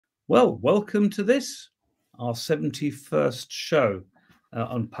Well, welcome to this, our 71st show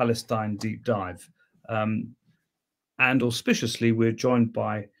on Palestine Deep Dive. And auspiciously, we're joined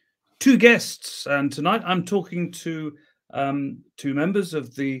by two guests. And tonight I'm talking to two members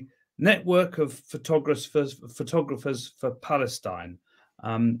of the network of photographers for Palestine.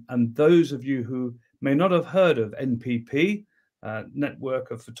 And those of you who may not have heard of NPP,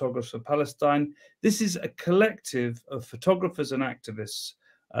 Network of Photographers for Palestine, this is a collective of photographers and activists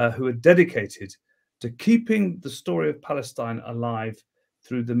who are dedicated to keeping the story of Palestine alive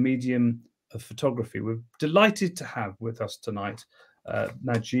through the medium of photography. We're delighted to have with us tonight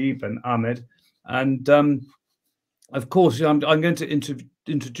Najib and Ahmed. And of course, I'm going to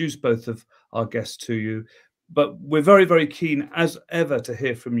introduce both of our guests to you, but we're very, very keen as ever to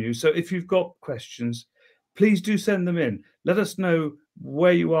hear from you. So if you've got questions, please do send them in. Let us know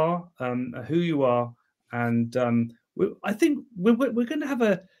where you are, who you are, and I think we're going to have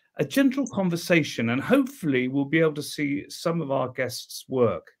a gentle conversation, and hopefully we'll be able to see some of our guests'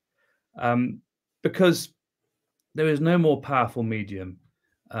 work, because there is no more powerful medium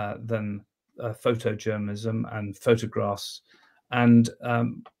than photojournalism and photographs, and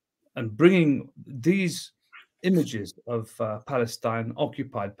bringing these images of Palestine,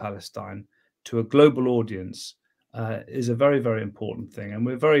 occupied Palestine, to a global audience is a very, very important thing. And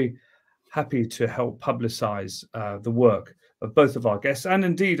we're very happy to help publicize the work of both of our guests and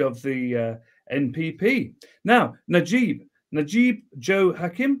indeed of the NPP. Now, Najib Joe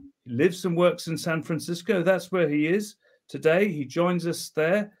Hakim lives and works in San Francisco. That's where he is today. He joins us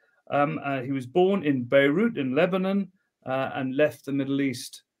there. He was born in Beirut in Lebanon and left the Middle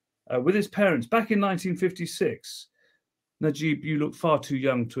East with his parents back in 1956. Najib, you look far too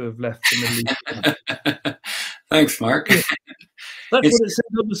young to have left the Middle East. Thanks, Mark. That's what it says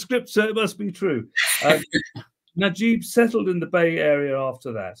on the script, so it must be true. Najib settled in the Bay Area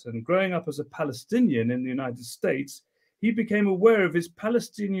after that, and growing up as a Palestinian in the United States, he became aware of his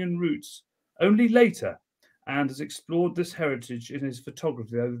Palestinian roots only later, and has explored this heritage in his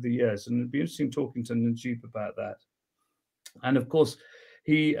photography over the years. And it'd be interesting talking to Najib about that. And of course,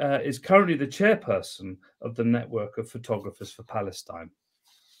 he is currently the chairperson of the Network of Photographers for Palestine.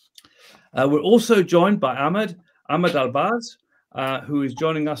 We're also joined by Ahmad Al-Bazz, who is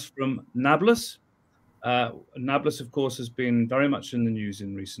joining us from Nablus. Nablus, of course, has been very much in the news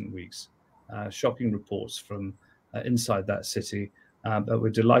in recent weeks. Shocking reports from inside that city. But we're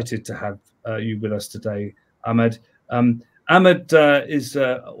delighted to have you with us today, Ahmad. Ahmad is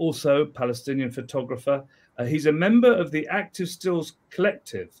also a Palestinian photographer. He's a member of the Active Stills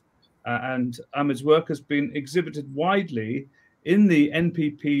Collective, and Ahmad's work has been exhibited widely in the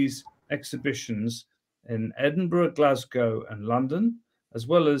NPP's exhibitions in Edinburgh, Glasgow, and London, as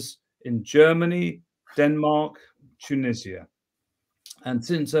well as in Germany, Denmark, Tunisia. And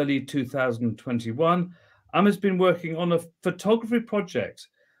since early 2021, Ahmad's been working on a photography project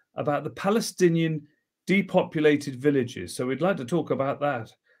about the Palestinian depopulated villages. So we'd like to talk about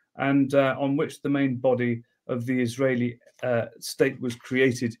that, and on which the main body of the Israeli state was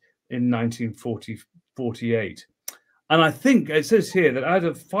created in 1948. And I think it says here that out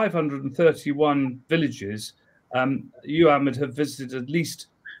of 531 villages, you, Ahmed, have visited at least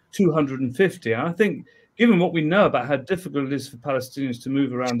 250. And I think, given what we know about how difficult it is for Palestinians to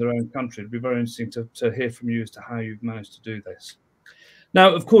move around their own country, it'd be very interesting to hear from you as to how you've managed to do this.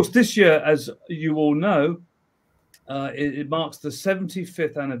 Now, of course, this year, as you all know, it marks the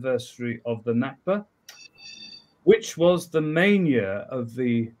 75th anniversary of the Nakba, which was the main year of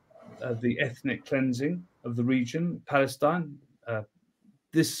the ethnic cleansing of the region, Palestine.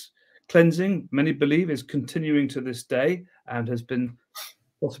 This cleansing, many believe, is continuing to this day and has been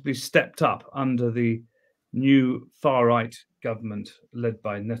possibly stepped up under the new far-right government led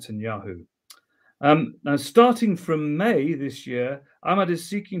by Netanyahu. Now, starting from May this year, Ahmad is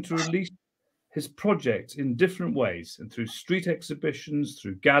seeking to release his project in different ways, and through street exhibitions,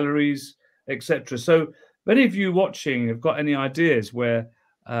 through galleries, etc. So, if any of you watching have got any ideas where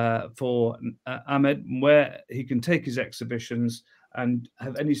for Ahmed, where he can take his exhibitions and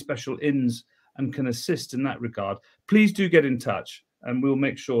have any special ins and can assist in that regard, please do get in touch, and we'll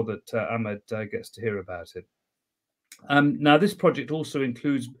make sure that Ahmed gets to hear about it. Now, this project also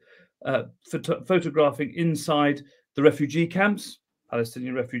includes photographing inside the refugee camps,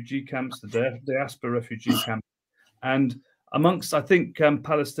 Palestinian refugee camps, the diaspora refugee camps, and amongst, I think,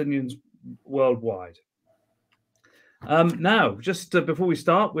 Palestinians worldwide. Now, just before we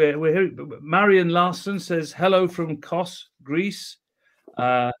start, we're here. Marion Larson says hello from Kos, Greece.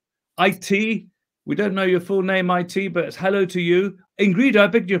 IT, we don't know your full name, IT, but it's hello to you. Ingrida, I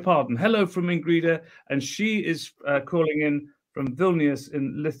beg your pardon. Hello from Ingrida, and she is calling in from Vilnius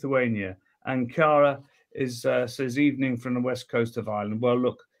in Lithuania. And Chiara says evening from the west coast of Ireland. Well,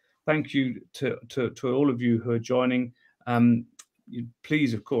 look, thank you to all of you who are joining.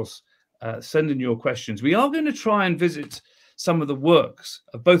 Please, of course, send in your questions. We are going to try and visit some of the works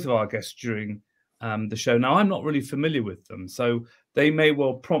of both of our guests during the show. Now, I'm not really familiar with them, so they may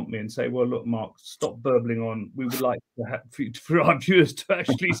well prompt me and say, well, look, Mark, stop burbling on. We would like to have, for our viewers to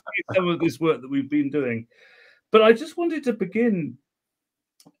actually see some of this work that we've been doing. But I just wanted to begin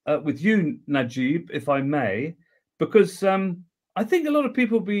with you, Najib, if I may, because I think a lot of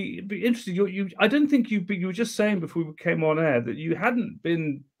people be interested. I don't think you were just saying before we came on air that you hadn't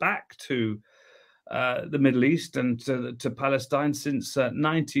been back to the Middle East and to Palestine since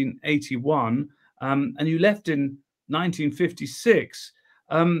 1981, and you left in 1956.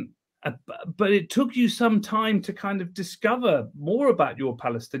 But it took you some time to kind of discover more about your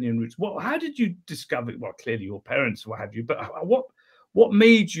Palestinian roots. How did you discover? Well, clearly your parents, what have you, but what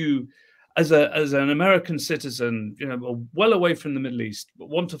made you, as an American citizen, well away from the Middle East, but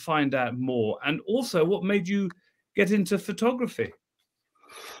want to find out more? And also, what made you get into photography?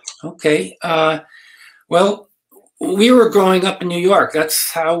 Okay. Well, we were growing up in New York.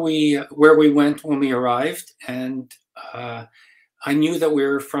 That's where we went when we arrived. And I knew that we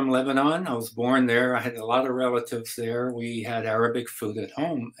were from Lebanon. I was born there. I had a lot of relatives there. We had Arabic food at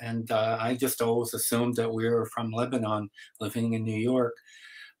home. And I just always assumed that we were from Lebanon, living in New York.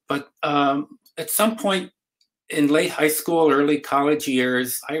 But at some point in late high school, early college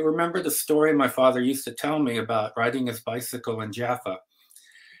years, I remember the story my father used to tell me about riding his bicycle in Jaffa.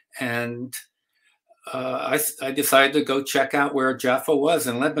 And I decided to go check out where Jaffa was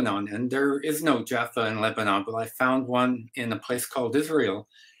in Lebanon. And there is no Jaffa in Lebanon, but I found one in a place called Israel.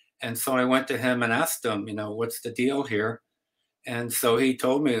 And so I went to him and asked him, what's the deal here? And so he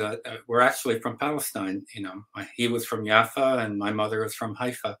told me that we're actually from Palestine. He was from Jaffa and my mother was from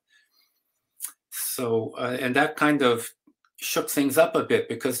Haifa. So, and that kind of shook things up a bit,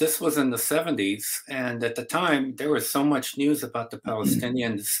 because this was in the 70s. And at the time, there was so much news about the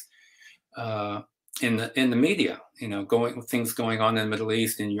Palestinians in the media, things going on in the Middle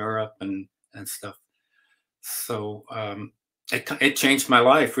East, in Europe and stuff. So it changed my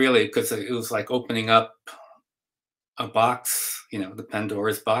life, really, because it was like opening up a box, the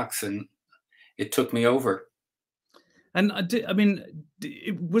Pandora's box, and it took me over. And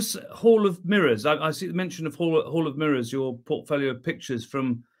it was Hall of Mirrors. I see the mention of Hall of Mirrors, your portfolio of pictures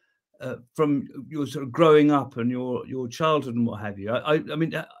from your sort of growing up and your childhood and what have you.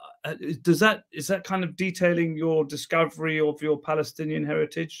 Is that kind of detailing your discovery of your Palestinian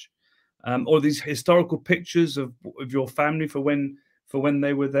heritage, or these historical pictures of your family for when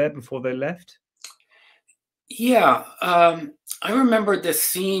they were there before they left? Yeah, I remember this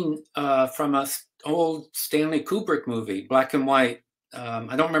scene from a old Stanley Kubrick movie, black and white.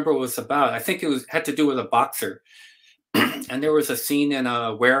 I don't remember what it was about. I think it had to do with a boxer. And there was a scene in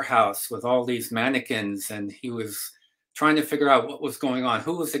a warehouse with all these mannequins, and he was trying to figure out what was going on.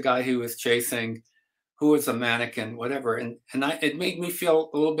 Who was the guy he was chasing? Who was the mannequin? Whatever. And it made me feel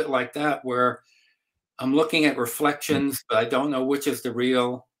a little bit like that, where I'm looking at reflections, but I don't know which is the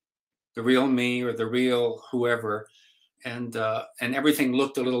real me or the real whoever. And everything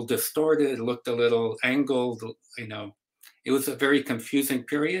looked a little distorted, looked a little angled. It was a very confusing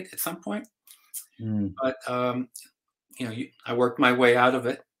period at some point. But I worked my way out of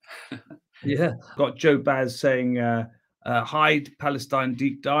it. Yeah, got Joe Baz saying hi, Palestine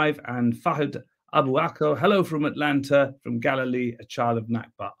Deep Dive, and Fahad Abu Akko, hello from Atlanta, from Galilee, a child of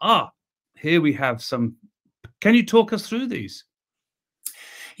Nakba. Here we have some. Can you talk us through these?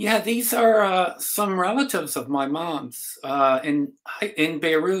 Yeah, these are some relatives of my mom's in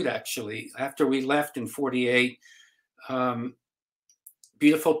Beirut, actually, after we left in '48.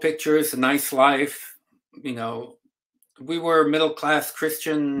 Beautiful pictures, a nice life. We were middle-class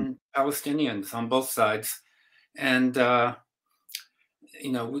Christian Palestinians on both sides. And,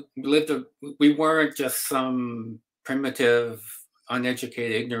 we weren't just some primitive,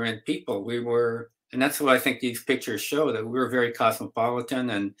 uneducated, ignorant people. We were. And that's what I think these pictures show, that we were very cosmopolitan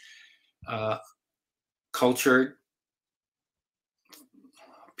and cultured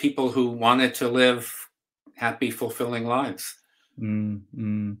people who wanted to live happy, fulfilling lives.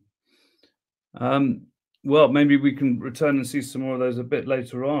 Well, maybe we can return and see some more of those a bit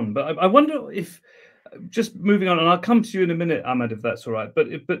later on. But I wonder if, just moving on, and I'll come to you in a minute, Ahmad, if that's all right. But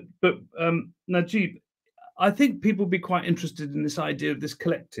Najib, I think people will be quite interested in this idea of this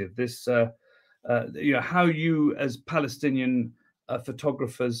collective, this. How you as Palestinian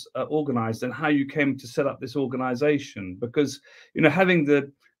photographers organized, and how you came to set up this organization, because having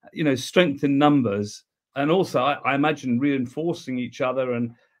the strength in numbers also I imagine reinforcing each other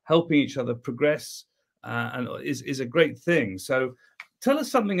and helping each other progress and is a great thing. So tell us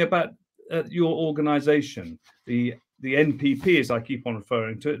something about your organization, the NPP, as I keep on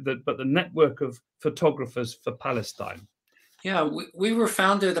referring to it, but the Network of Photographers for Palestine. Yeah, we were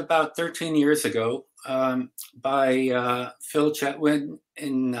founded about 13 years ago by Phil Chetwin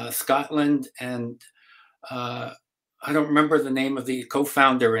in Scotland, and I don't remember the name of the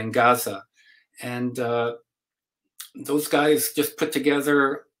co-founder in Gaza. And those guys just put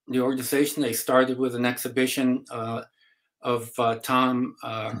together the organization. They started with an exhibition of Tom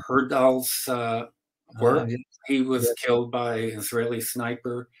Herdal's work. Yeah. He was killed by an Israeli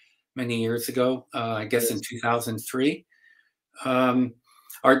sniper many years ago, I guess in 2003.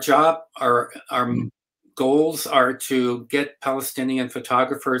 Our job, our goals are to get Palestinian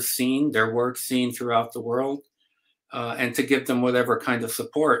photographers seen, their work seen throughout the world, and to give them whatever kind of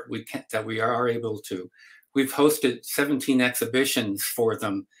support that we are able to. We've hosted 17 exhibitions for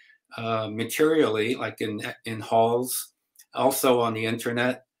them, materially, like in halls, also on the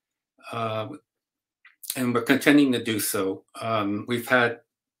internet, and we're continuing to do so. We've had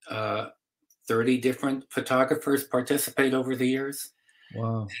 30 different photographers participate over the years.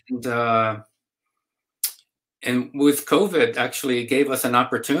 Wow. And with COVID, actually, it gave us an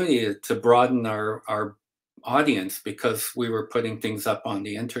opportunity to broaden our audience, because we were putting things up on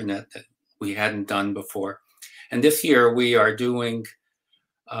the internet that we hadn't done before. And this year we are doing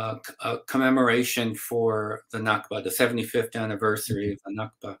a commemoration for the Nakba, the 75th anniversary of the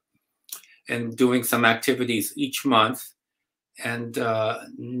Nakba, and doing some activities each month. And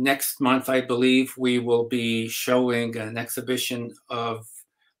next month, I believe, we will be showing an exhibition of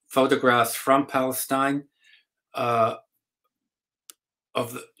photographs from Palestine,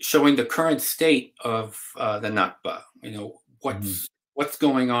 showing the current state of the Nakba. You know, what's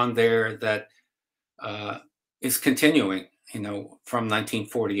going on there that is continuing, you know, from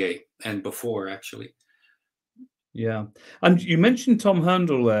 1948 and before, actually. Yeah, and you mentioned Tom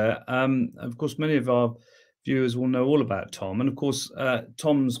Herndl there. Of course, many of our viewers will know all about Tom, and of course,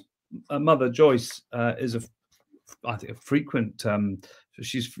 Tom's mother Joyce is I think a frequent.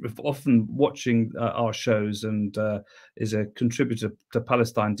 She's often watching our shows and is a contributor to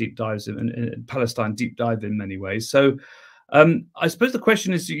Palestine Deep Dives in Palestine Deep Dive in many ways. So. I suppose the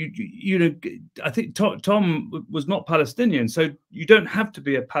question is, you know, I think Tom was not Palestinian, so you don't have to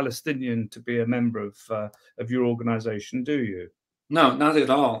be a Palestinian to be a member of your organization, do you? No, not at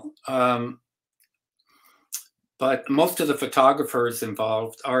all. But most of the photographers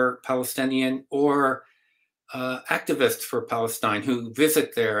involved are Palestinian or activists for Palestine who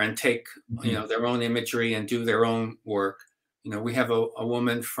visit there and take, you know, their own imagery and do their own work. You know, we have a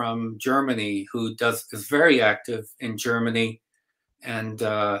woman from Germany who is very active in Germany, and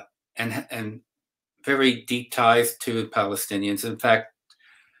very deep ties to Palestinians. In fact,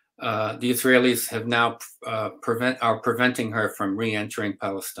 the Israelis have now are preventing her from re-entering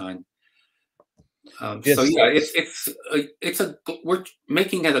Palestine. Yes. So yeah, we're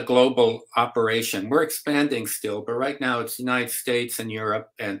making it a global operation. We're expanding still, but right now it's the United States and Europe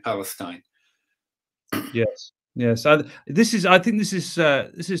and Palestine. Yes. Yes, I think this is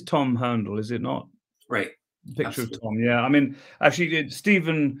Tom Herndl, is it not? Right. Picture of Tom. Yeah, I mean, actually,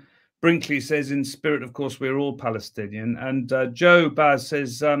 Stephen Brinkley says, "In spirit, of course, we're all Palestinian." And Joe Baz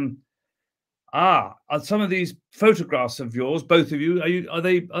says, "Are some of these photographs of yours, both of you, are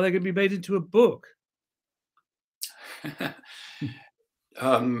they going to be made into a book?"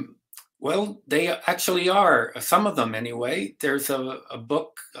 Well, they actually are. Some of them, anyway. There's a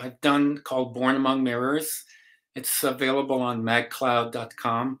book I've done called Born Among Mirrors. It's available on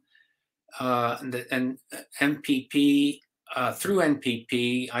magcloud.com. And NPP, through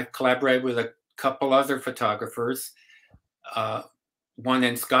NPP, I've collaborated with a couple other photographers, one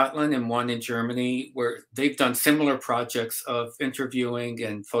in Scotland and one in Germany, where they've done similar projects of interviewing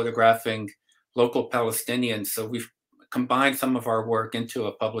and photographing local Palestinians. So we've combined some of our work into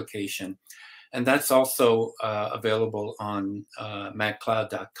a publication. And that's also available on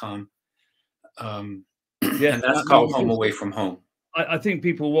magcloud.com. Yeah, and that's called Home Away from Home. I think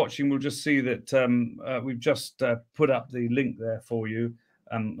people watching will just see that we've just put up the link there for you.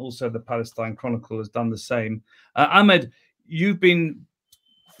 Also, the Palestine Chronicle has done the same. Ahmed, you've been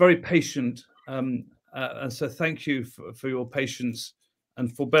very patient, and so thank you for your patience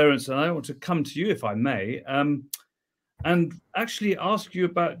and forbearance. And I want to come to you, if I may, and actually ask you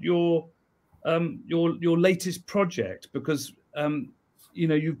about your latest project, because you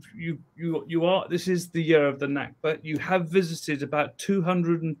know, you are. This is the year of the Nakba. You have visited about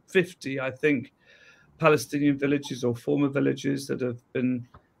 250, I think, Palestinian villages or former villages that have been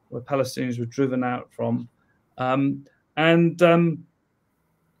where Palestinians were driven out from.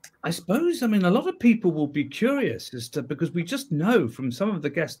 I suppose, I mean, a lot of people will be curious as to, because we just know from some of the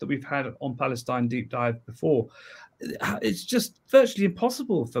guests that we've had on Palestine Deep Dive before, it's just virtually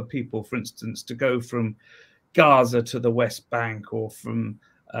impossible for people, for instance, to go from Gaza to the West Bank, or from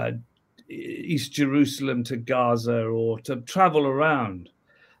East Jerusalem to Gaza, or to travel around.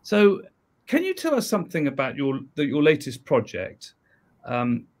 So can you tell us something about your latest project?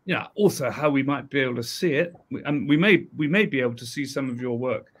 Also how we might be able to see it. And we may be able to see some of your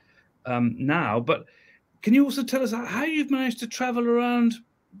work now, but can you also tell us how you've managed to travel around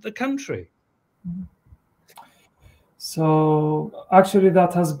the country? So actually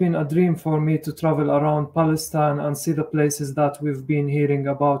that has been a dream for me, to travel around Palestine and see the places that we've been hearing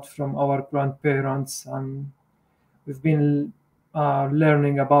about from our grandparents and we've been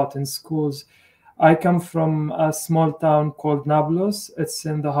learning about in schools. I come from a small town called Nablus. It's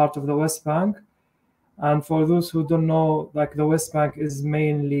in the heart of the West Bank. And for those who don't know, like, the West Bank is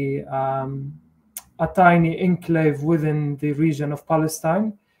mainly a tiny enclave within the region of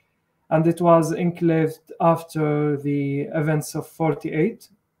Palestine. And it was enclaved after the events of 48,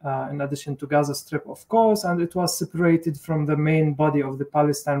 in addition to Gaza Strip, of course, and it was separated from the main body of the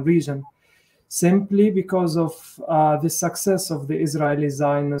Palestine region, simply because of the success of the Israeli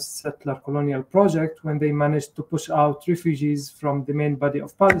Zionist settler colonial project. When they managed to push out refugees from the main body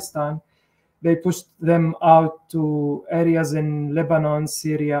of Palestine, they pushed them out to areas in Lebanon,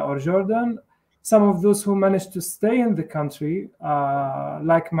 Syria, or Jordan. Some of those who managed to stay in the country,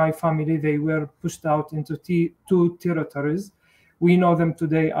 like my family, they were pushed out into two territories. We know them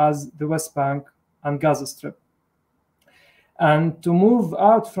today as the West Bank and Gaza Strip. And to move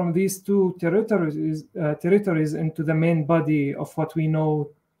out from these two territories into the main body of what we know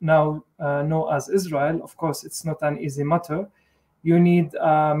as Israel, of course, it's not an easy matter. You need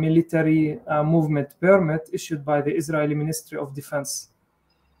a military movement permit issued by the Israeli Ministry of Defense.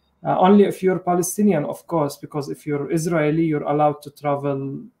 Only if you're Palestinian, of course, because if you're Israeli, you're allowed to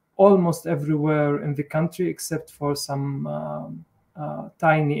travel almost everywhere in the country, except for some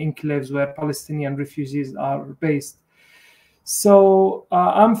tiny enclaves where Palestinian refugees are based. So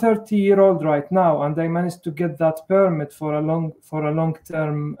I'm 30-year-old right now, and I managed to get that permit for a long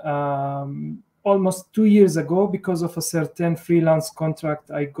term almost 2 years ago, because of a certain freelance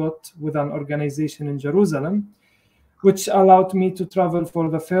contract I got with an organization in Jerusalem, which allowed me to travel for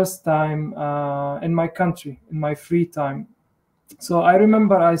the first time in my country, in my free time. So I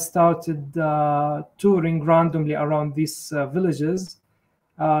remember I started touring randomly around these villages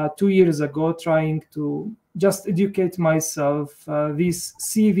 2 years ago, trying to just educate myself,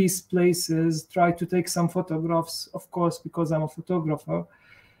 see these places, try to take some photographs, of course, because I'm a photographer.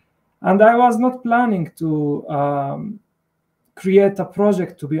 And I was not planning to create a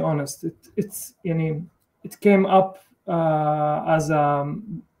project, to be honest. It came up as a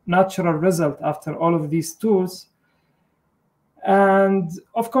natural result after all of these tours. And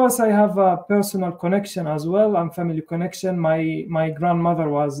of course, I have a personal connection as well, and family connection. My grandmother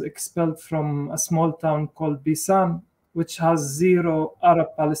was expelled from a small town called Bisan, which has 0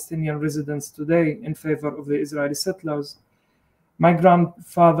 Arab Palestinian residents today in favor of the Israeli settlers. My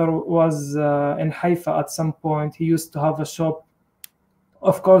grandfather was in Haifa at some point. He used to have a shop.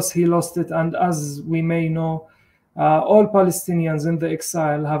 Of course, he lost it. And as we may know, all Palestinians in the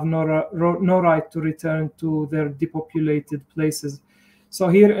exile have no right to return to their depopulated places. So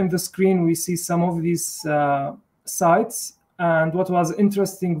here in the screen, we see some of these sites. And what was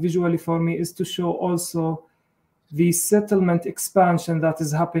interesting visually for me is to show also the settlement expansion that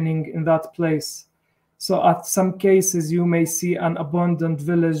is happening in that place. So at some cases, you may see an abandoned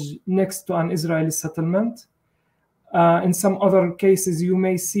village next to an Israeli settlement. In some other cases, you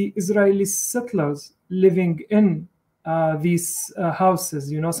may see Israeli settlers living in these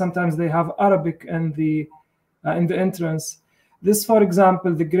houses. Sometimes they have Arabic in the entrance. This, for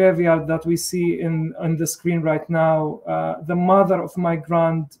example, the graveyard that we see on the screen right now, the mother of my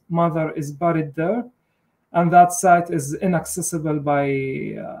grandmother is buried there. And that site is inaccessible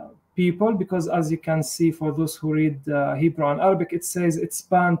by people, because as you can see, for those who read Hebrew and Arabic, it says it's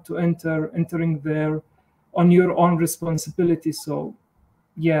banned to entering there on your own responsibility. So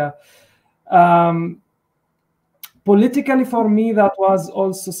yeah, politically for me, that was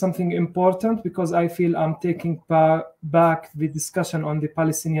also something important, because I feel I'm taking back the discussion on the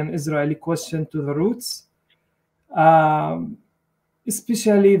Palestinian-Israeli question to the roots.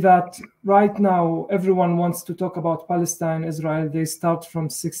 Especially that right now, everyone wants to talk about Palestine, Israel. They start from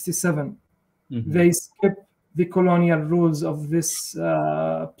 67. Mm-hmm. They skip the colonial rules of this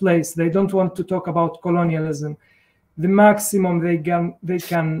place. They don't want to talk about colonialism. the maximum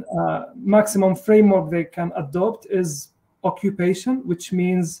maximum framework they can adopt is occupation, which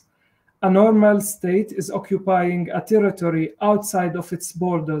means a normal state is occupying a territory outside of its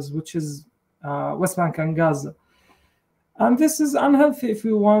borders, which is West Bank and Gaza. And this is unhealthy if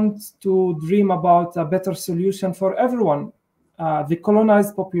we want to dream about a better solution for everyone, the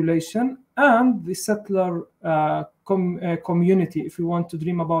colonized population and the settler community. If we want to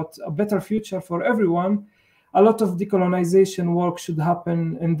dream about a better future for everyone, a lot of decolonization work should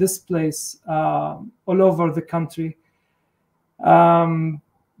happen in this place all over the country.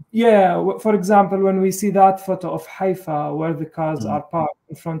 Yeah, for example, when we see that photo of Haifa, where the cars are parked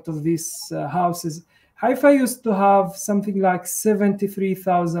in front of these houses, Haifa used to have something like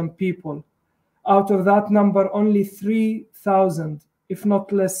 73,000 people. Out of that number, only 3,000, if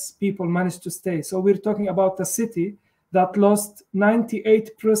not less, people managed to stay. So we're talking about a city that lost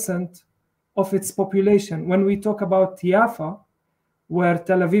 98% of its population. When we talk about Yafa, where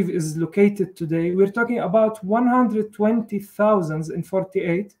Tel Aviv is located today, we're talking about 120,000 in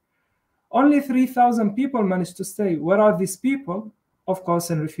 48. Only 3,000 people managed to stay. Where are these people? Of course,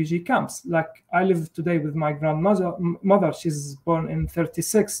 in refugee camps. Like I live today with my grandmother. She's born in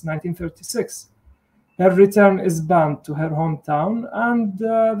 1936. Her return is banned to her hometown. And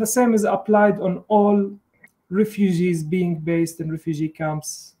the same is applied on all refugees being based in refugee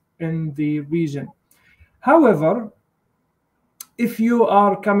camps in the region. However, if you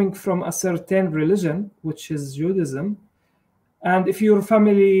are coming from a certain religion, which is Judaism, and if your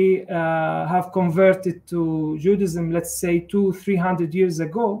family have converted to Judaism, let's say 200-300 years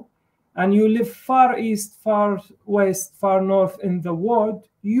ago, and you live far east, far west, far north in the world,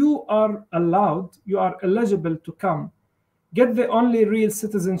 you are allowed, you are eligible to come, get the only real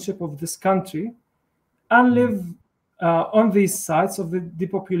citizenship of this country, and live on these sites of the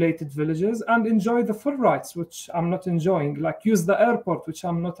depopulated villages and enjoy the full rights, which I'm not enjoying, like use the airport, which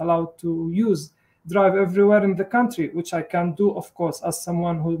I'm not allowed to use, drive everywhere in the country, which I can do, of course, as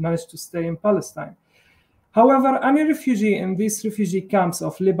someone who managed to stay in Palestine. However, any refugee in these refugee camps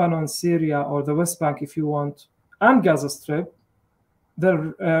of Lebanon, Syria, or the West Bank, if you want, and Gaza Strip,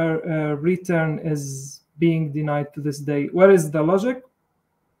 their return is being denied to this day. Where is the logic?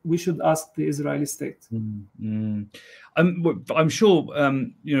 We should ask the Israeli state. I'm sure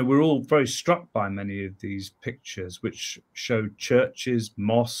we're all very struck by many of these pictures, which show churches,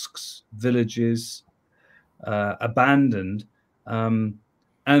 mosques, villages abandoned,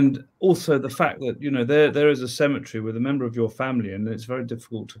 and also the fact that there is a cemetery with a member of your family, and it's very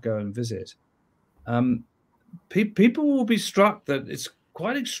difficult to go and visit. People will be struck that it's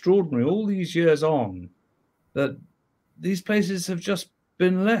quite extraordinary all these years on that these places have just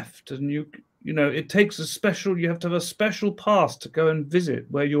been left, and it takes you have to have a special pass to go and visit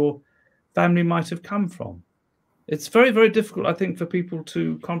where your family might have come from. It's very, very difficult, I think, for people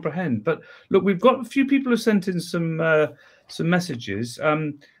to comprehend. But look, we've got a few people who sent in some messages.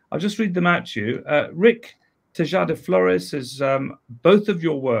 I'll just read them out to you. Rick Tejada Flores says, both of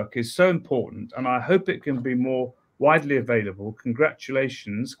your work is so important, and I hope it can be more widely available.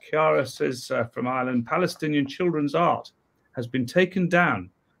 Congratulations. Chiara says from Ireland, Palestinian children's art has been taken down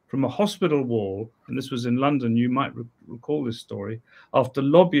from a hospital wall, and this was in London, you might recall this story, after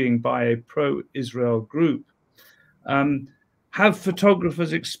lobbying by a pro-Israel group. Have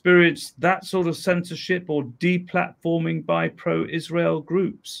photographers experienced that sort of censorship or deplatforming by pro-Israel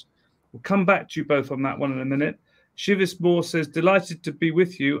groups? We'll come back to you both on that one in a minute. Shivis Moore says, delighted to be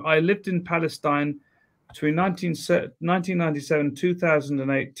with you. I lived in Palestine between 1997 and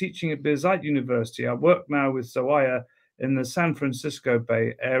 2008, teaching at Birzeit University. I work now with Zawaya in the San Francisco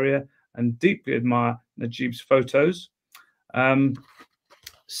Bay Area and deeply admire Najib's photos.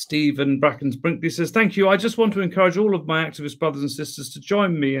 Stephen Brackens Brinkley says, thank you. I just want to encourage all of my activist brothers and sisters to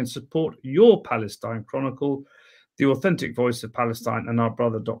join me and support your Palestine Chronicle, the authentic voice of Palestine, and our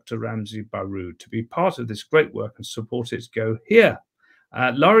brother, Dr. Ramzi Baroud. To be part of this great work and support it, go here.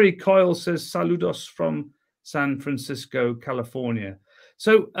 Laurie Coyle says, saludos from San Francisco, California.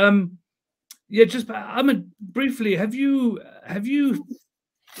 So, yeah, just briefly, have you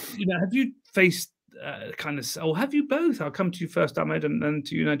faced or have you both? I'll come to you first, Ahmed, and then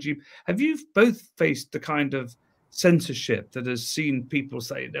to you, Najib. Have you both faced the kind of censorship that has seen people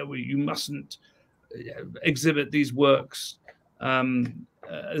say, no, you mustn't exhibit these works,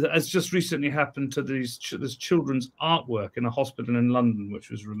 as just recently happened to this children's artwork in a hospital in London, which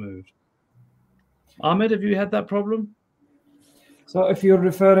was removed? Ahmed, have you had that problem? So if you're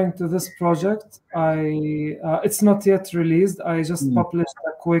referring to this project, it's not yet released. I just published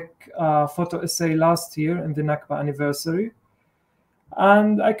a quick photo essay last year in the Nakba anniversary.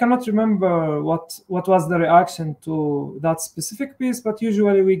 And I cannot remember what was the reaction to that specific piece, but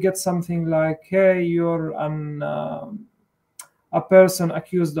usually we get something like, hey, you're a person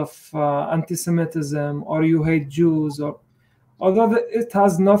accused of anti-Semitism, or you hate Jews, or although it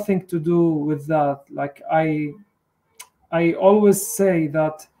has nothing to do with that. Like I always say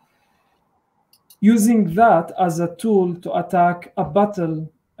that using that as a tool to attack a battle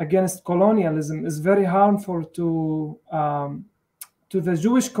against colonialism is very harmful to the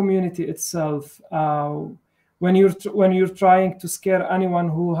Jewish community itself. When you're trying to scare anyone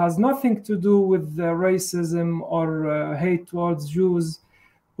who has nothing to do with racism or hate towards Jews,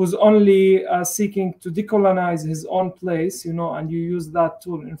 who's only seeking to decolonize his own place, and you use that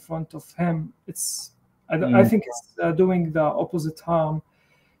tool in front of him, I think it's doing the opposite harm.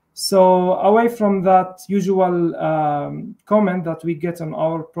 So away from that usual comment that we get on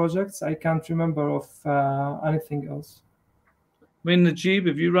our projects, I can't remember of anything else. I mean, Najib,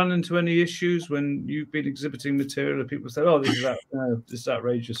 have you run into any issues when you've been exhibiting material and people say, "Oh, this is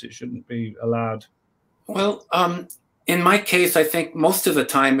outrageous; it shouldn't be allowed"? Well, in my case, I think most of the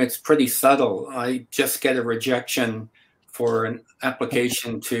time it's pretty subtle. I just get a rejection for an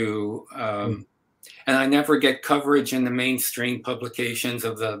application to, and I never get coverage in the mainstream publications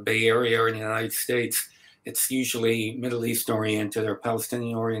of the Bay Area or in the United States. It's usually Middle East oriented or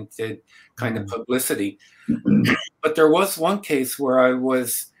Palestinian oriented kind of publicity. But there was one case where I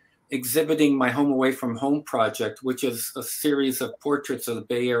was exhibiting my Home Away from Home project, which is a series of portraits of the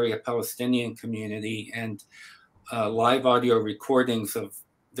Bay Area Palestinian community and live audio recordings of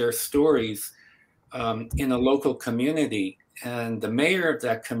their stories in a local community. And the mayor of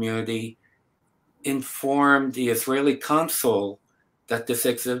that community informed the Israeli consul that this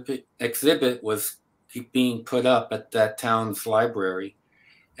exhibit was being put up at that town's library.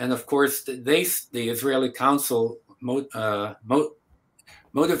 And of course, the Israeli consul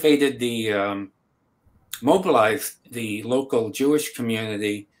mobilized the local Jewish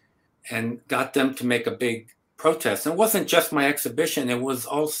community and got them to make a big protest. And it wasn't just my exhibition, it was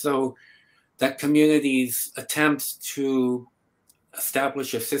also that community's attempts to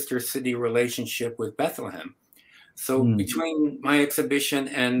establish a sister city relationship with Bethlehem. So between my exhibition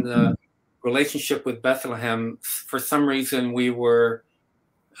and the relationship with Bethlehem, for some reason we were,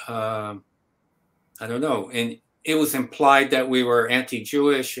 I don't know, and it was implied that we were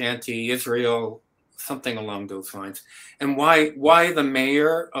anti-Jewish, anti-Israel, something along those lines. And why the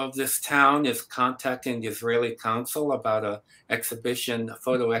mayor of this town is contacting the Israeli consul about a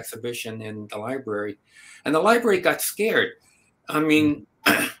photo exhibition in the library. And the library got scared. I mean,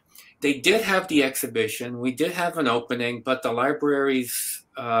 they did have the exhibition, we did have an opening, but the library's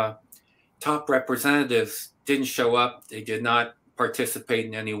top representatives didn't show up. They did not participate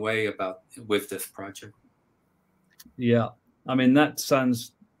in any way with this project. Yeah, I mean, that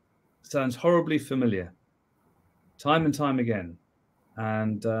sounds horribly familiar, time and time again.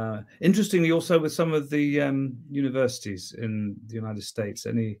 And interestingly, also with some of the universities in the United States,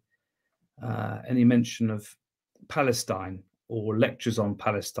 any mention of Palestine or lectures on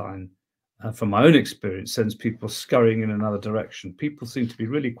Palestine, from my own experience, sends people scurrying in another direction. People seem to be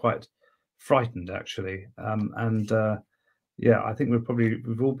really quite frightened, actually. Yeah, I think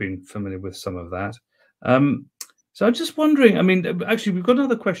we've all been familiar with some of that. So I'm just wondering, I mean, actually, we've got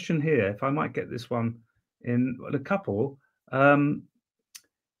another question here, if I might get this one in a couple.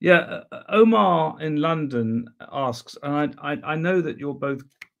 Yeah, Omar in London asks, and I know that you're both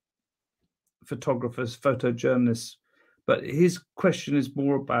photographers, photojournalists, but his question is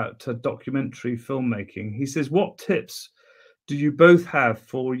more about documentary filmmaking. He says, what tips do you both have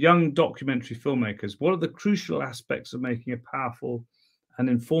for young documentary filmmakers? What are the crucial aspects of making a powerful and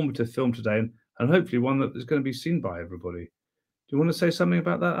informative film today, and hopefully one that is going to be seen by everybody? Do you want to say something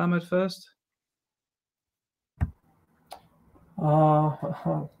about that, Ahmad, first?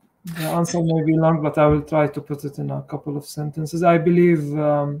 The answer may be long, but I will try to put it in a couple of sentences. I believe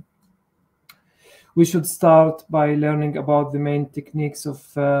we should start by learning about the main techniques of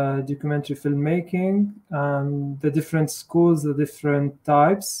documentary filmmaking and the different schools, the different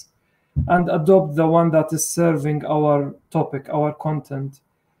types, and adopt the one that is serving our topic, our content.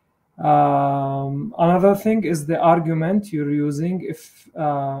 Another thing is the argument you're using. If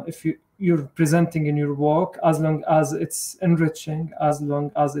you're presenting in your work, as long as it's enriching, as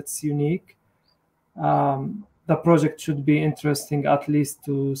long as it's unique, the project should be interesting, at least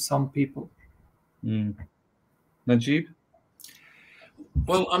to some people. Najib?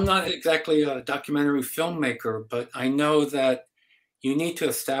 Well, I'm not exactly a documentary filmmaker, but I know that you need to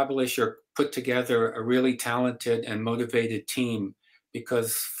establish or put together a really talented and motivated team,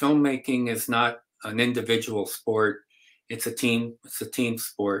 because filmmaking is not an individual sport. it's a team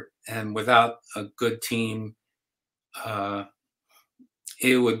sport, and without a good team,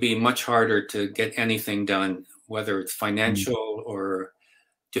 it would be much harder to get anything done, whether it's financial or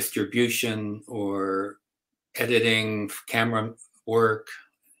distribution or editing, camera work,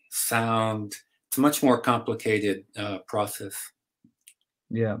 sound. It's a much more complicated process.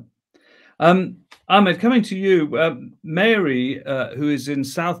 Yeah. Ahmed, coming to you, Mary, who is in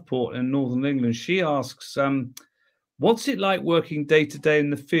Southport in Northern England, she asks, what's it like working day to day in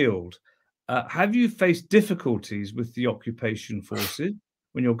the field? Have you faced difficulties with the occupation forces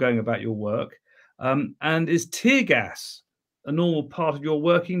when you're going about your work? And is tear gas a normal part of your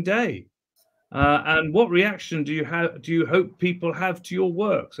working day? And what reaction do you hope people have to your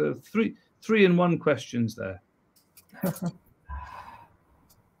work? So three in one questions there.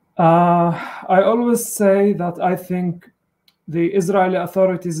 I always say that I think the Israeli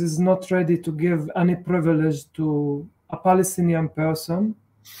authorities is not ready to give any privilege to a Palestinian person,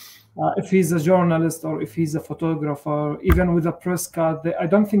 if he's a journalist or if he's a photographer, even with a press card. I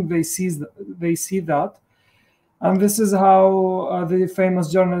don't think they see that. And this is how the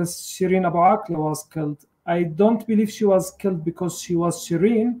famous journalist Shireen Abu Akleh was killed. I don't believe she was killed because she was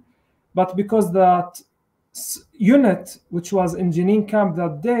Shireen, but because that unit, which was in Jenin camp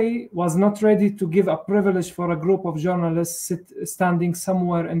that day, was not ready to give a privilege for a group of journalists standing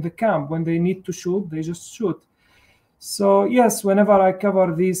somewhere in the camp. When they need to shoot, they just shoot. So yes, whenever I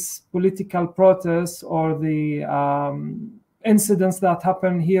cover these political protests or the incidents that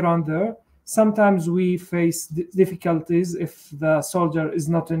happen here and there, sometimes we face difficulties if the soldier is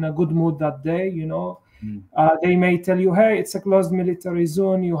not in a good mood that day, you know. They may tell you, hey, it's a closed military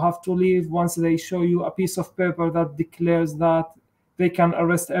zone, you have to leave. Once they show you a piece of paper that declares that, they can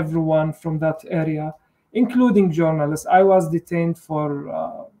arrest everyone from that area, including journalists. I was detained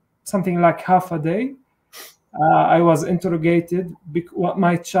for something like half a day. I was interrogated. What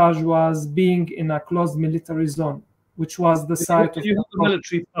my charge was being in a closed military zone, which was the site of... You have a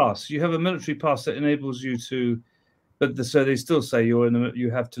military pass. You have a military pass that enables you to... But so they still say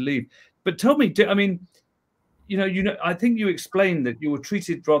you have to leave. But tell me, I mean, you know, I think you explained that you were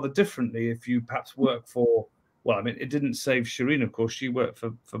treated rather differently if you perhaps work for, well, I mean, it didn't save Shireen, of course. She worked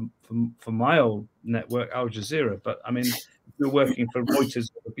for my old network, Al Jazeera. But I mean, if you're working for Reuters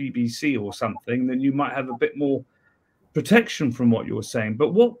or the BBC or something, then you might have a bit more protection from what you were saying. But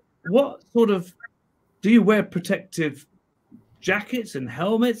what sort of, do you wear protective jackets and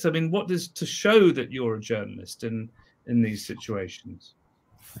helmets? I mean, what is to show that you're a journalist in these situations?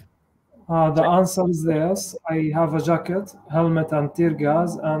 The answer is yes. I have a jacket, helmet, and tear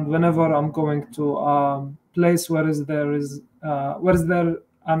gas. And whenever I'm going to a place where there is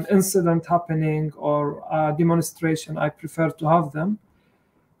an incident happening or a demonstration, I prefer to have them,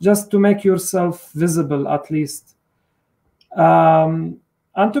 just to make yourself visible at least. And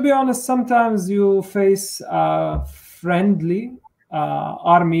to be honest, sometimes you face a friendly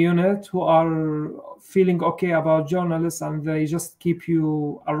army unit who are feeling okay about journalists, and they just keep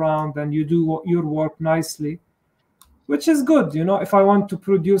you around and you do your work nicely, which is good. You know, if I want to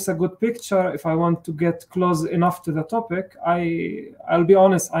produce a good picture, if I want to get close enough to the topic, I'll be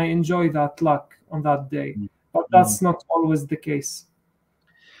honest, I enjoy that luck on that day, but that's not always the case.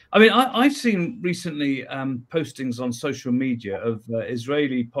 I mean, I've seen recently postings on social media of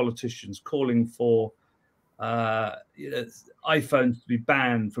Israeli politicians calling for iPhones to be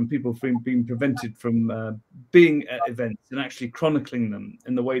banned, from people being prevented from being at events and actually chronicling them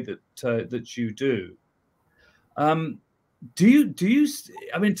in the way that you do. Do you?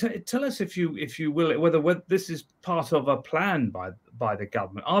 I mean, tell us if you will, whether this is part of a plan by the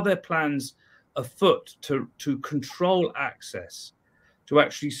government. Are there plans afoot to control access, to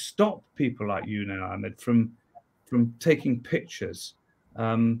actually stop people like you now, Ahmed, from taking pictures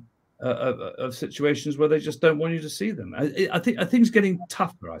of situations where they just don't want you to see them? I think things getting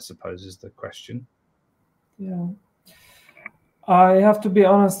tougher, I suppose, is the question. Yeah, I have to be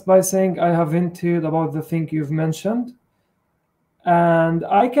honest by saying I haven't heard about the thing you've mentioned, and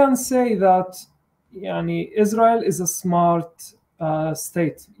I can say that Israel is a smart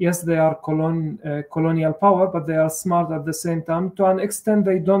state. Yes, they are colonial power, but they are smart at the same time. To an extent,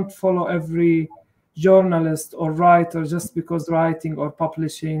 they don't follow every journalist or writer just because writing or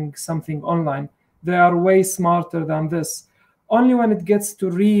publishing something online. They are way smarter than this. Only when it gets to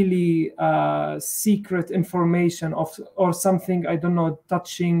really secret information or something, I don't know,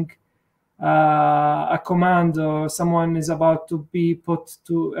 touching a command, or someone is about to be put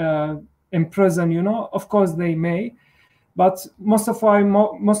to in prison, you know, of course they may. But most of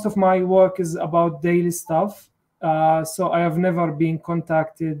my work is about daily stuff. So I have never been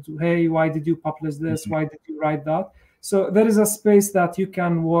contacted, hey, why did you publish this? Why did you write that? So there is a space that you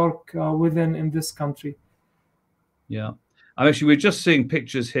can work within in this country. Yeah. Actually, we're just seeing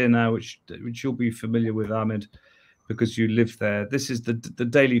pictures here now, which you'll be familiar with, Ahmed, because you live there. This is the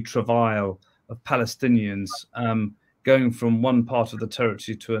daily travail of Palestinians going from one part of the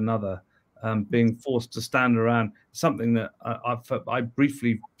territory to another, being forced to stand around. Something that I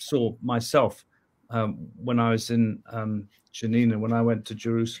briefly saw myself when I was in Janina, when I went to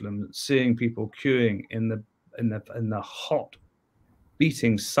Jerusalem, seeing people queuing in the hot,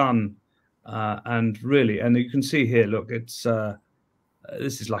 beating sun. And you can see here, look, it's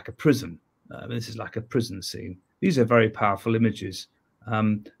this is like a prison. This is like a prison scene. These are very powerful images,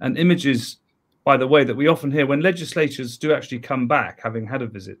 and images, by the way, that we often hear when legislators do actually come back, having had a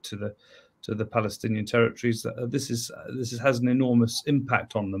visit to the Palestinian territories. That this has an enormous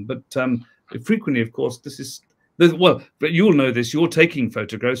impact on them. But frequently, of course, but you'll know this. You're taking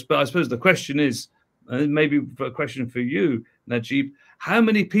photographs, but I suppose the question is, maybe a question for you, Najib. How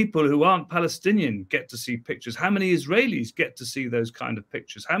many people who aren't Palestinian get to see pictures? How many Israelis get to see those kind of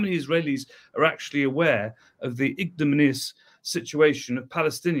pictures? How many Israelis are actually aware of the ignominious situation of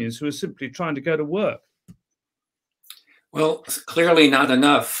Palestinians who are simply trying to go to work? Well, clearly not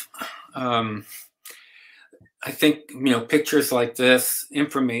enough. I think, pictures like this,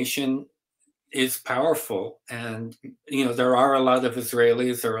 information is powerful. And, there are a lot of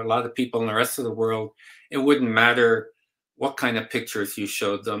Israelis, there are a lot of people in the rest of the world. It wouldn't matter what kind of pictures you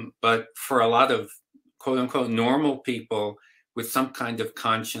showed them. But for a lot of quote unquote normal people with some kind of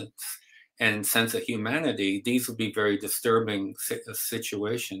conscience and sense of humanity, these would be very disturbing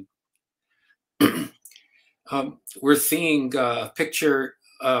situation. We're seeing a picture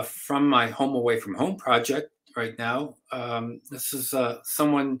from my Home Away from Home project right now. This is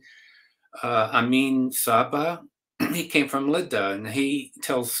someone, Amin Saba. He came from Lydda, and he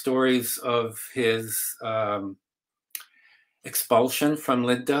tells stories of his expulsion from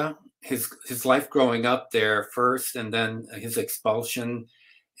Lydda, his life growing up there first, and then his expulsion,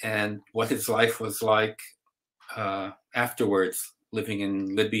 and what his life was like afterwards, living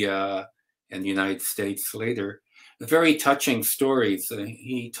in Libya and the United States later. Very touching stories.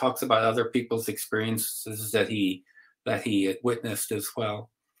 He talks about other people's experiences that he witnessed as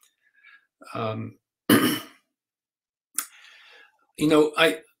well. I'm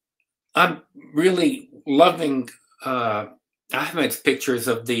really loving Ahmed's pictures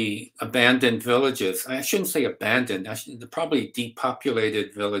of the abandoned villages. I shouldn't say abandoned, they're probably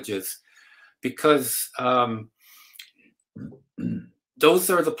depopulated villages, because those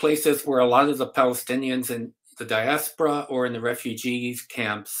are the places where a lot of the Palestinians in the diaspora or in the refugees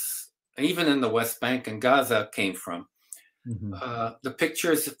camps, even in the West Bank and Gaza, came from. Mm-hmm. The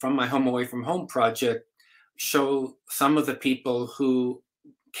pictures from my Home Away from Home project show some of the people who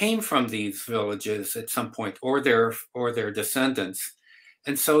came from these villages at some point, or their descendants.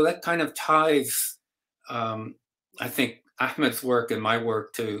 And so that kind of ties, I think, Ahmed's work and my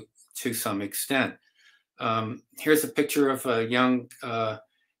work to some extent. Here's a picture of a young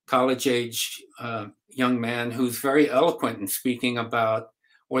college-age young man who's very eloquent in speaking about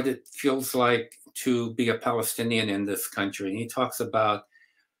what it feels like to be a Palestinian in this country. And he talks about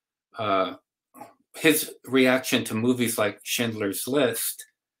his reaction to movies like Schindler's List,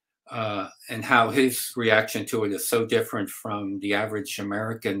 and how his reaction to it is so different from the average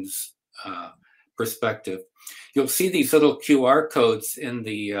American's perspective. You'll see these little QR codes in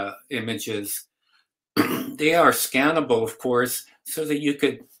the images. They are scannable, of course, so that you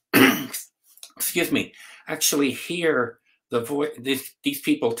could, excuse me, actually hear the voice, these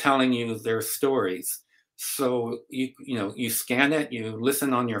people telling you their stories. So you scan it, you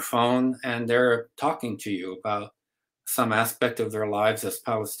listen on your phone, and they're talking to you about some aspect of their lives as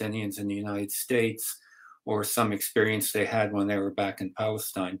Palestinians in the United States, or some experience they had when they were back in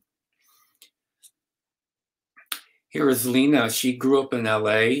Palestine. Here is Lena. She grew up in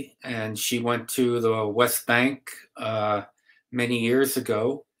LA, and she went to the West Bank many years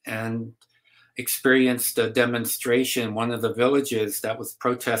ago and experienced a demonstration in one of the villages that was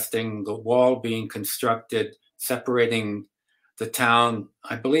protesting the wall being constructed, separating the town.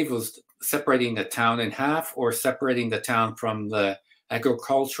 I believe it was separating the town in half, or separating the town from the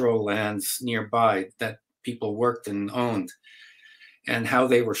agricultural lands nearby that people worked and owned, and how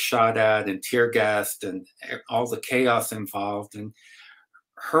they were shot at and tear gassed and all the chaos involved. And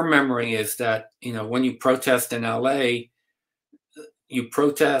her memory is that, when you protest in LA, you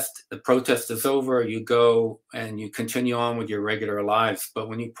protest, the protest is over, you go and you continue on with your regular lives. But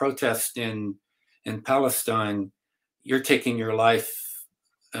when you protest in Palestine, you're taking your life,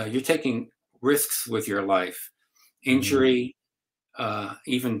 you're taking risks with your life, injury,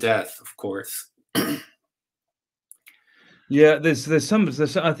 even death, of course. Yeah, there's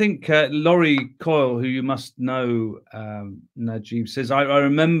I think Laurie Coyle, who you must know, Najib, says, I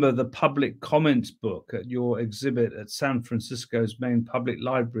remember the public comments book at your exhibit at San Francisco's main public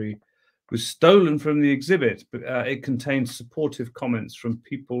library was stolen from the exhibit. It contained supportive comments from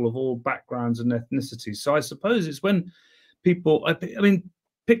people of all backgrounds and ethnicities. So I suppose it's when people, I mean,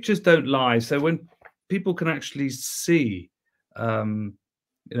 pictures don't lie. So when people can actually see, you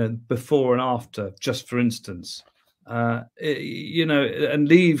know, before and after, just for instance, you know, and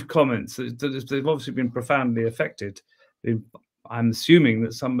leave comments that they've obviously been profoundly affected. I'm assuming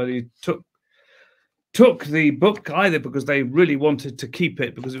that somebody took the book either because they really wanted to keep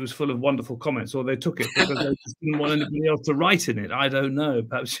it because it was full of wonderful comments, or they took it because they just didn't want anybody else to write in it. I don't know.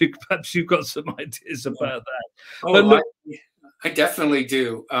 Perhaps you've got some ideas about that. Oh, but look, I definitely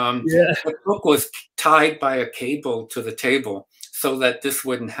do. Yeah. The book was tied by a cable to the table so that this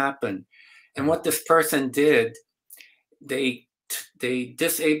wouldn't happen. And what this person did, they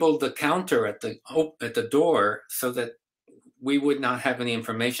disabled the counter at the door so that we would not have any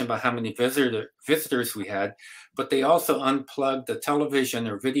information about how many visitors we had, but they also unplugged the television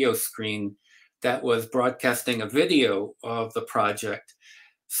or video screen that was broadcasting a video of the project.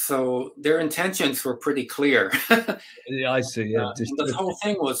 So their intentions were pretty clear. Yeah, I see. Yeah, the whole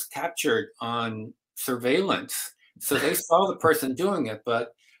thing was captured on surveillance. So they saw the person doing it,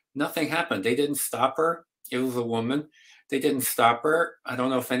 but nothing happened. They didn't stop her. It was a woman. They didn't stop her. I don't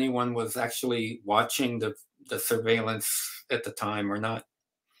know if anyone was actually watching the surveillance at the time or not.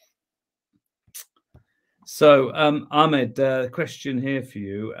 So, Ahmed, question here for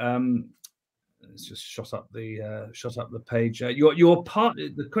you. Let's just shut up the page. Your part.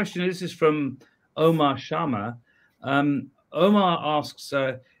 The question is from Omar Sharma. Omar asks,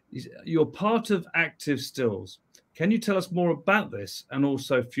 "You're part of Active Stills. Can you tell us more about this and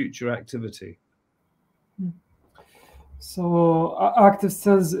also future activity?" So, Active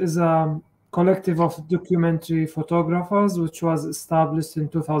Stills is a collective of documentary photographers which was established in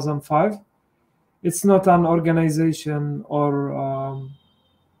 2005. It's not an organization or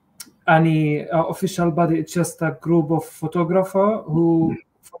any official body. It's just a group of photographers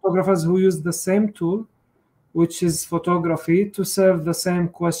who use the same tool, which is photography, to serve the same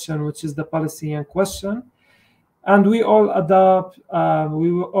question, which is the Palestinian question. And we all adopt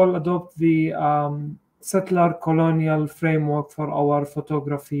the settler colonial framework for our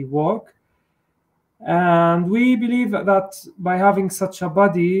photography work. And we believe that by having such a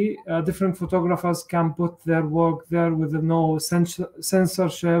body, different photographers can put their work there with no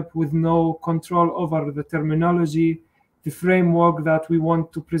censorship, with no control over the terminology, the framework that we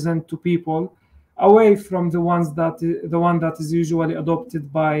want to present to people, away from the one that is usually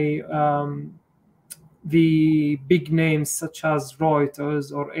adopted by the big names such as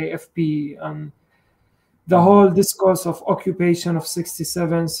Reuters or AFP and the whole discourse of occupation of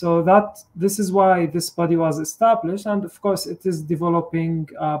 67. So this is why this body was established, and of course it is developing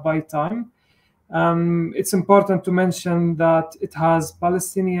by time. It's important to mention that it has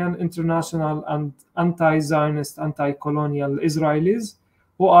Palestinian, international, and anti-Zionist, anti-colonial Israelis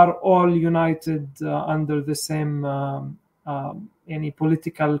who are all united under the same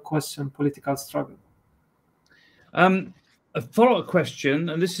political question, political struggle. A follow-up question,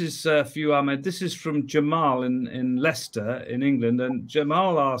 and this is for you, Ahmed. This is from Jamal in Leicester, in England. And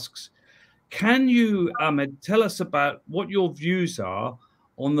Jamal asks, can you, Ahmed, tell us about what your views are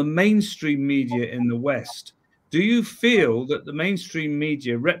on the mainstream media in the West? Do you feel that the mainstream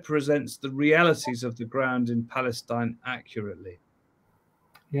media represents the realities of the ground in Palestine accurately?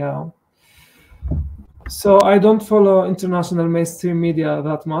 Yeah. So I don't follow international mainstream media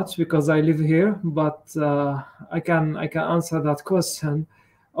that much because I live here, but I can answer that question.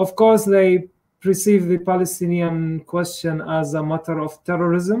 Of course, they perceive the Palestinian question as a matter of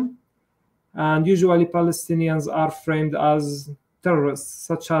terrorism, and usually Palestinians are framed as terrorists,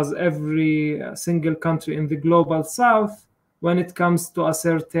 such as every single country in the global South when it comes to a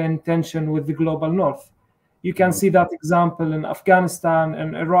certain tension with the global North. You can see that example in Afghanistan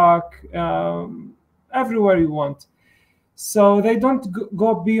and Iraq, everywhere you want. So they don't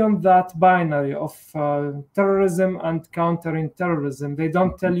go beyond that binary of terrorism and countering terrorism. They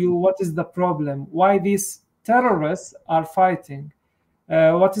don't tell you what is the problem, why these terrorists are fighting,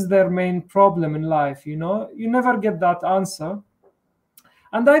 what is their main problem in life. You never get that answer.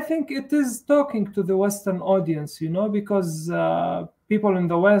 And I think it is talking to the Western audience, because people in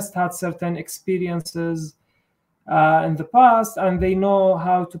the West had certain experiences in the past, and they know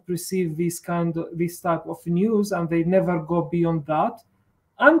how to perceive this type of news, and they never go beyond that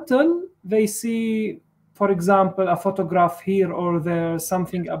until they see, for example, a photograph here or there,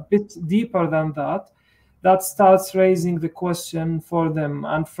 something a bit deeper than that that starts raising the question for them,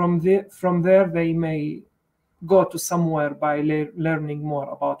 and from there they may go to somewhere by learning more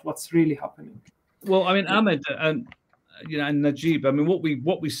about what's really happening. Well, I mean, Ahmed and and Najib, I mean,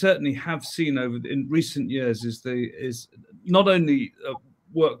 what we certainly have seen in recent years is not only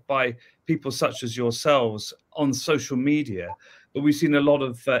work by people such as yourselves on social media, but we've seen a lot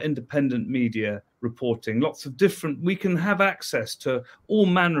of independent media reporting, lots of different. We can have access to all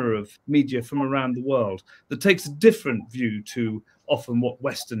manner of media from around the world that takes a different view to often what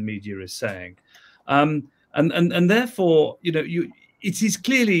Western media is saying, and therefore, it is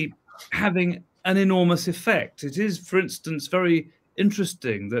clearly having an enormous effect. It is, for instance, very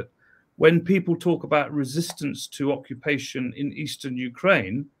interesting that when people talk about resistance to occupation in eastern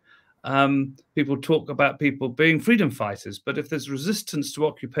Ukraine, people talk about people being freedom fighters. But if there's resistance to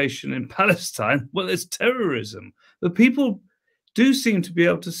occupation in Palestine, well, it's terrorism. But people do seem to be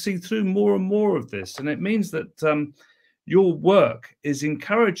able to see through more and more of this. And it means that your work is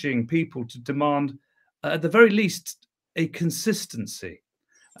encouraging people to demand, at the very least, a consistency,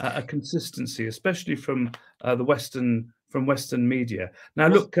 especially from Western media. Now,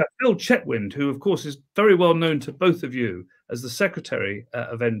 look, Phil Chetwynd, who of course is very well known to both of you as the secretary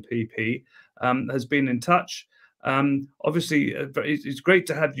of NPP, has been in touch. Obviously, it's great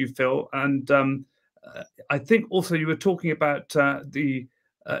to have you, Phil. And I think also you were talking about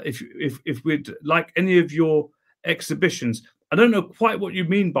if we'd like any of your exhibitions. I don't know quite what you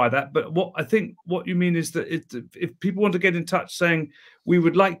mean by that, but what you mean is that if people want to get in touch saying we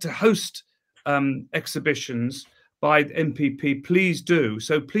would like to host exhibitions by NPP, please do.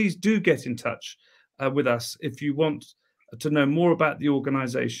 So please do get in touch with us if you want to know more about the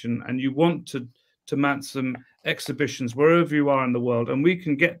organization and you want to mount some exhibitions wherever you are in the world. And we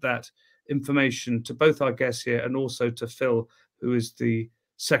can get that information to both our guests here and also to Phil, who is the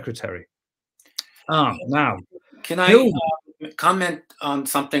secretary. Now, can I comment on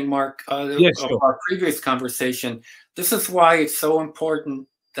something, Mark? Yes, sure. Our previous conversation. This is why it's so important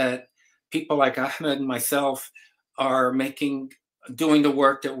that people like Ahmed and myself are doing the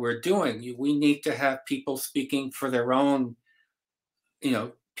work that we're doing. We need to have people speaking for their own,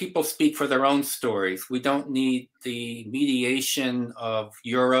 people speak for their own stories. We don't need the mediation of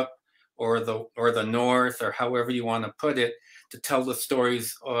Europe or the North, or however you want to put it, to tell the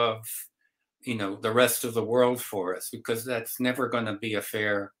stories of the rest of the world for us, because that's never going to be a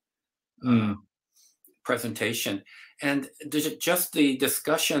fair presentation. And just the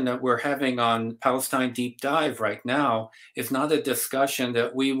discussion that we're having on Palestine Deep Dive right now is not a discussion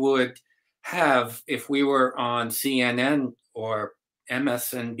that we would have if we were on CNN or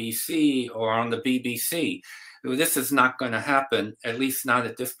MSNBC or on the BBC. This is not going to happen, at least not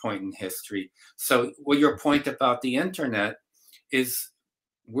at this point in history. So what your point about the internet is,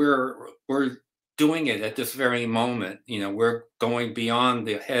 we're doing it at this very moment. We're going beyond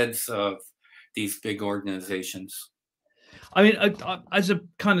the heads of these big organizations. I mean, as a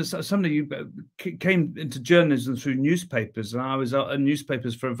kind of somebody who came into journalism through newspapers, and I was in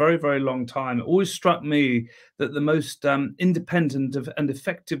newspapers for a very, very long time, it always struck me that the most independent and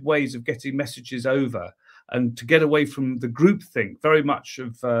effective ways of getting messages over and to get away from the groupthink, very much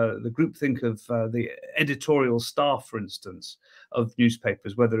of the groupthink of the editorial staff, for instance, of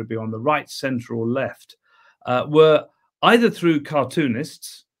newspapers, whether it be on the right, centre or left, were either through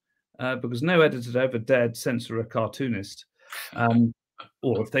cartoonists, because no editor ever dared censor a cartoonist,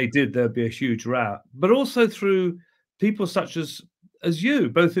 or if they did, there'd be a huge row, but also through people such as you,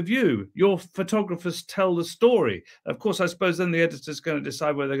 both of you. Your photographers tell the story. Of course, I suppose then the editor's going to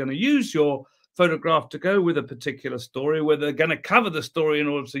decide whether they're going to use your photograph to go with a particular story, whether they're going to cover the story in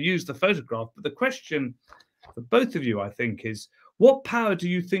order to use the photograph. But the question for both of you, I think, is what power do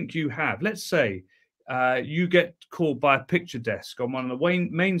you think you have? Let's say you get called by a picture desk on one of the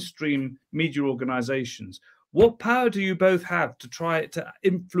mainstream media organizations. What power do you both have to try to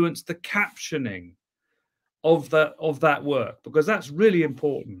influence the captioning of that work? Because that's really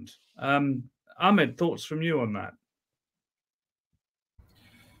important. Ahmed, thoughts from you on that?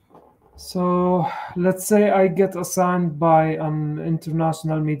 So let's say I get assigned by an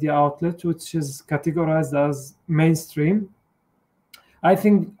international media outlet, which is categorized as mainstream. I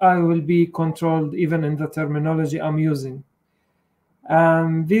think I will be controlled even in the terminology I'm using.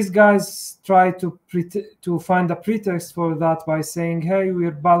 And these guys try to find a pretext for that by saying, hey,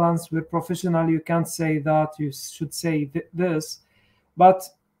 we're balanced, we're professional, you can't say that, you should say this. But,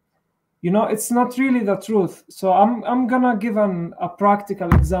 it's not really the truth. So I'm going to give a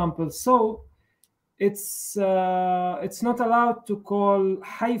practical example. So it's not allowed to call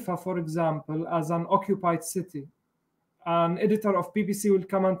Haifa, for example, as an occupied city. an editor of BBC will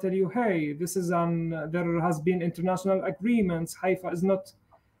come and tell you, hey, this is there has been international agreements. Haifa is not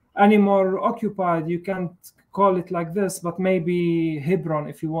anymore occupied. You can't call it like this, but maybe Hebron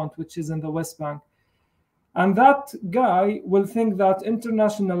if you want, which is in the West Bank. And that guy will think that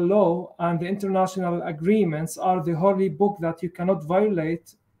international law and the international agreements are the holy book that you cannot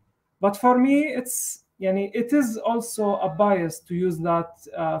violate. But for me, it is also a bias to use that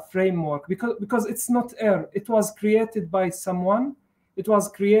framework because it's not air. It was created by someone. It was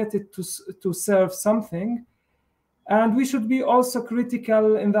created to serve something. And we should be also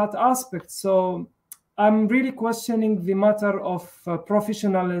critical in that aspect. So I'm really questioning the matter of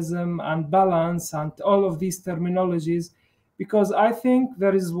professionalism and balance and all of these terminologies, because I think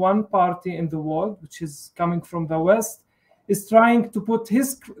there is one party in the world, which is coming from the West, is trying to put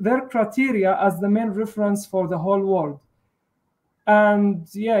their criteria as the main reference for the whole world. And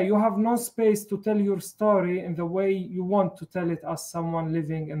yeah, you have no space to tell your story in the way you want to tell it as someone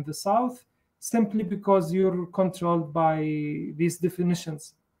living in the South, simply because you're controlled by these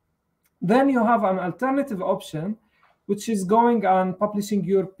definitions. Then you have an alternative option, which is going and publishing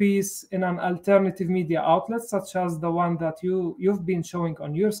your piece in an alternative media outlet, such as the one that you've been showing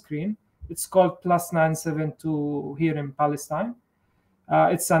on your screen. It's called +972 here in Palestine.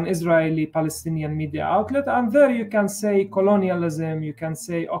 It's an Israeli Palestinian media outlet. And there you can say colonialism, you can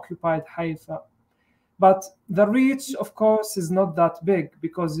say occupied Haifa. But the reach, of course, is not that big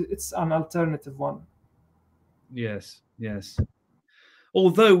because it's an alternative one. Yes, yes.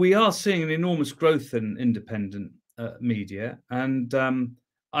 Although we are seeing an enormous growth in independent media. And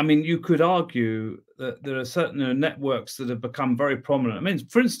I mean, you could argue that there are certain networks that have become very prominent. I mean,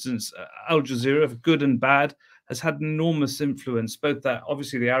 for instance, Al Jazeera, for good and bad, has had an enormous influence, both that,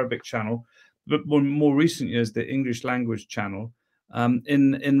 obviously the Arabic channel, but more recent years, the English language channel,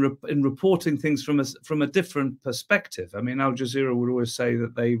 in reporting things from a different perspective. I mean, Al Jazeera would always say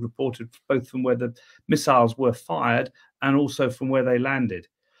that they reported both from where the missiles were fired and also from where they landed.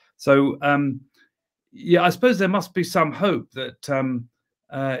 So, yeah, I suppose there must be some hope that,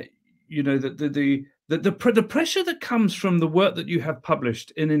 you know, that the pressure that comes from the work that you have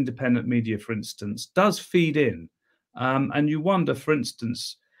published in independent media, for instance, does feed in. And you wonder, for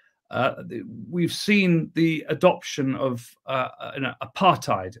instance, we've seen the adoption of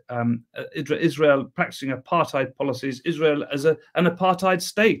apartheid, Israel practicing apartheid policies, Israel as an apartheid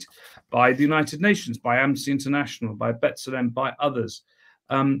state by the United Nations, by Amnesty International, by B'Tselem, by others.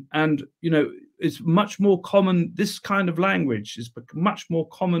 And, you know, it's much more common, this kind of language is much more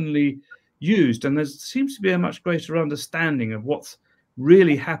commonly used, and there seems to be a much greater understanding of what's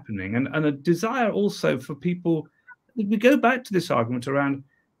really happening, and a desire also for people. We go back to this argument around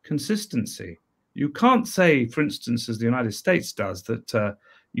consistency. You can't say, for instance, as the United States does, that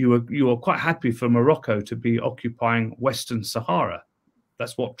you are quite happy for Morocco to be occupying Western Sahara.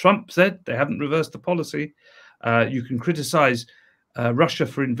 That's what Trump said. They haven't reversed the policy. You can criticize Russia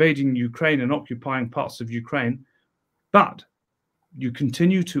for invading Ukraine and occupying parts of Ukraine, but you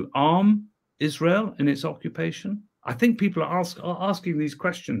continue to arm Israel in its occupation. I think people are asking these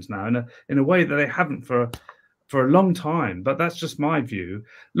questions now in a way that they haven't for a long time, but that's just my view.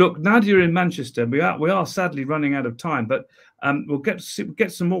 Look, Nadia in Manchester, we are sadly running out of time, but we'll get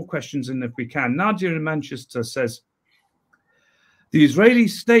some more questions in if we can. Nadia in Manchester says, the Israeli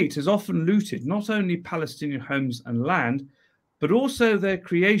state has often looted not only Palestinian homes and land, but also their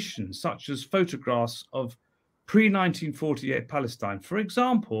creations, such as photographs of pre-1948 Palestine. For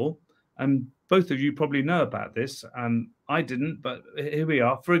example, and both of you probably know about this, and I didn't, but here we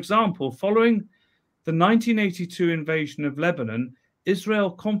are. For example, following the 1982 invasion of Lebanon,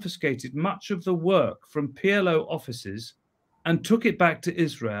 Israel confiscated much of the work from PLO offices and took it back to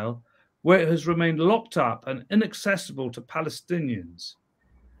Israel, where it has remained locked up and inaccessible to Palestinians.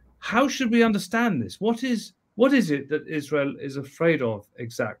 How should we understand this? What is it that Israel is afraid of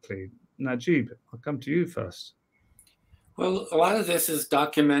exactly? Najib, I'll come to you first. Well, a lot of this is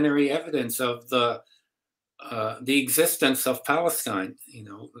documentary evidence of the existence of Palestine. You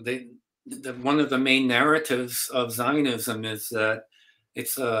know, one of the main narratives of Zionism is that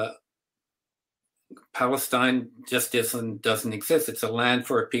it's Palestine just doesn't exist. It's a land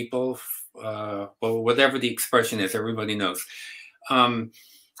for a people, well, whatever the expression is, everybody knows.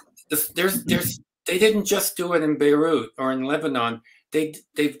 They didn't just do it in Beirut or in Lebanon.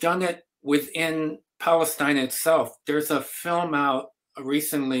 They've done it within Palestine itself. There's a film out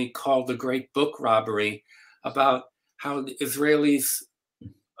recently called The Great Book Robbery about how the Israelis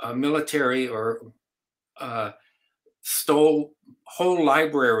military stole whole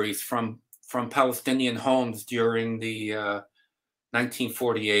libraries from Palestinian homes during the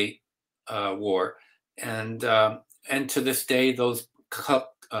 1948 war. And and to this day, those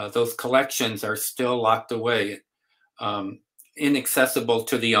collections are still locked away, inaccessible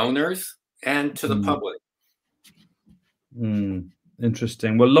to the owners and to the public.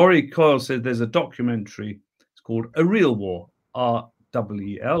 Interesting. Well, Laurie Coyle said there's a documentary. It's called A Real War,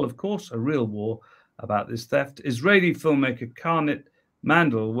 REEL, of course, A Real War, about this theft. Israeli filmmaker Karnit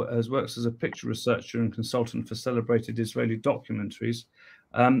Mandel works as a picture researcher and consultant for celebrated Israeli documentaries.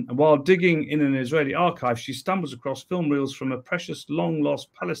 While digging in an Israeli archive, she stumbles across film reels from a precious,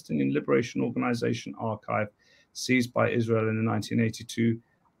 long-lost Palestinian Liberation Organization archive seized by Israel in the 1982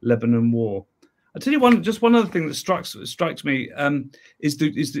 Lebanon War. I'll tell you just one other thing that strikes me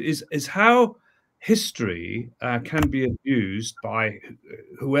is how history can be abused by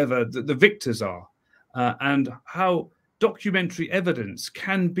whoever the victors are, and how documentary evidence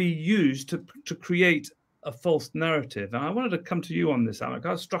can be used to create a false narrative. And I wanted to come to you on this, Alec.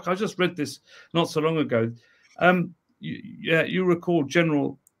 I just read this not so long ago. You recall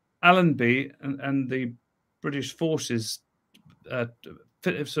General Allenby and the British forces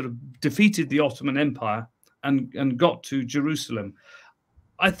sort of defeated the Ottoman Empire and got to Jerusalem.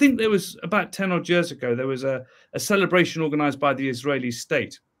 I think there was about 10 odd years ago, there was a celebration organized by the Israeli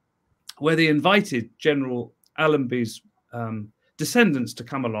state where they invited General Allenby's descendants to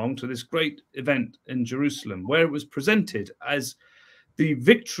come along to this great event in Jerusalem, where it was presented as the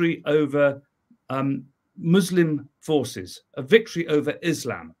victory over Muslim forces, a victory over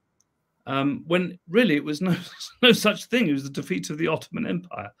Islam, when really it was no such thing. It was the defeat of the Ottoman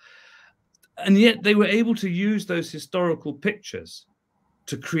Empire. And yet they were able to use those historical pictures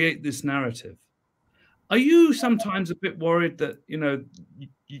to create this narrative. Are you sometimes a bit worried that, you know,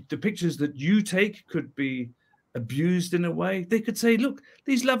 the pictures that you take could be abused in a way? They could say, look,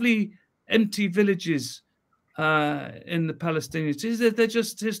 these lovely empty villages in the Palestinians, they're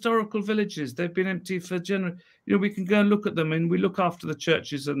just historical villages. They've been empty for generations. You know, we can go and look at them, and we look after the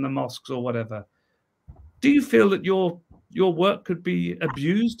churches and the mosques or whatever. Do you feel that your work could be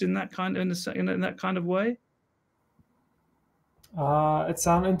abused in that kind of way? It's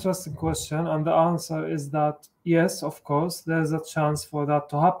an interesting question, and the answer is that yes, of course, there's a chance for that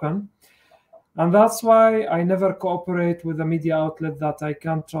to happen. And that's why I never cooperate with a media outlet that I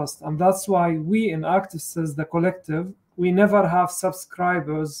can't trust. And that's why we in Activists, the collective, we never have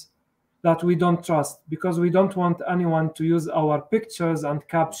subscribers that we don't trust, because we don't want anyone to use our pictures and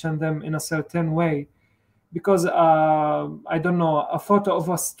caption them in a certain way. Because, I don't know, a photo of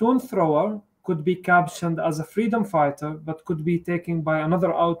a stone thrower could be captioned as a freedom fighter, but could be taken by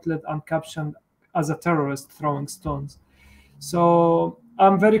another outlet and captioned as a terrorist throwing stones. So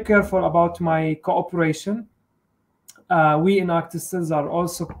I'm very careful about my cooperation. We in Activists are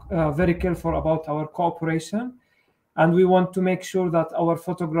also very careful about our cooperation, and we want to make sure that our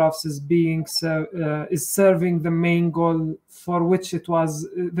photographs is serving the main goal for which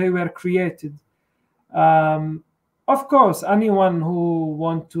they were created. Of course, anyone who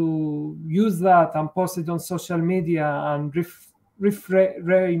want to use that and post it on social media and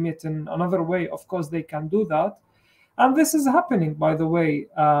reframe it in another way, of course they can do that. And this is happening, by the way.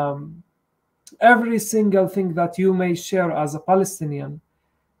 Every single thing that you may share as a Palestinian,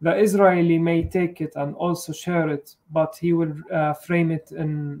 the Israeli may take it and also share it, but he will frame it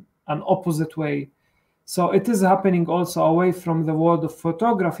in an opposite way. So it is happening also away from the world of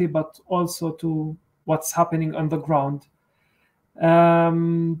photography, but also to what's happening on the ground.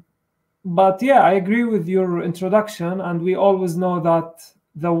 But yeah, I agree with your introduction, and we always know that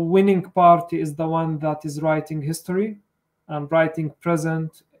the winning party is the one that is writing history and writing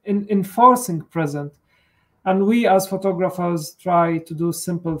present, enforcing present. And we as photographers try to do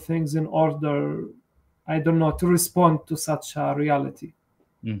simple things in order, I don't know, to respond to such a reality.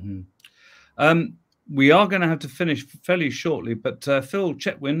 Mm-hmm. We are going to have to finish fairly shortly, but Phil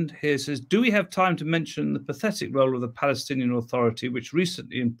Chetwynd here says, do we have time to mention the pathetic role of the Palestinian Authority, which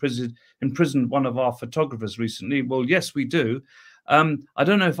recently imprisoned one of our photographers recently? Well, yes, we do. I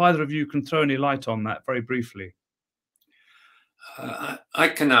don't know if either of you can throw any light on that very briefly. I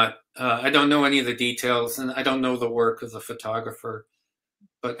cannot. I don't know any of the details, and I don't know the work of the photographer,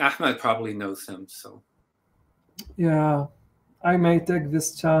 but Ahmad probably knows him. So, yeah, I may take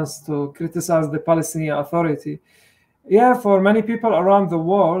this chance to criticize the Palestinian Authority. Yeah, for many people around the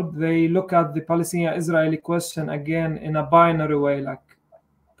world, they look at the Palestinian-Israeli question again in a binary way, like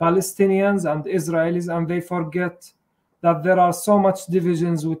Palestinians and Israelis, and they forget that there are so much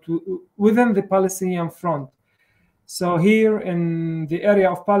divisions within the Palestinian front. So here in the area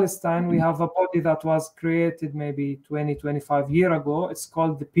of Palestine, we have a body that was created maybe 20, 25 years ago. It's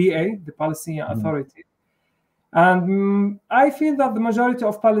called the PA, the Palestinian Authority. And I feel that the majority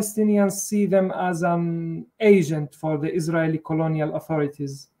of Palestinians see them as an agent for the Israeli colonial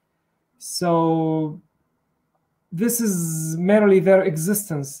authorities. So this is merely their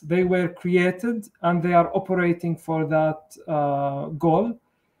existence. They were created and they are operating for that goal.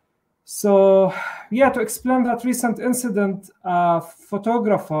 So yeah, to explain that recent incident, a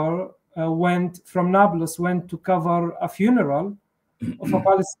photographer from Nablus went to cover a funeral of a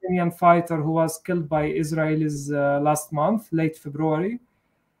Palestinian fighter who was killed by Israelis last month, late February.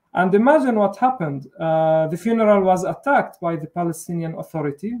 And imagine what happened. The funeral was attacked by the Palestinian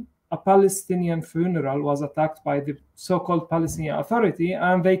Authority. A Palestinian funeral was attacked by the so-called Palestinian Authority,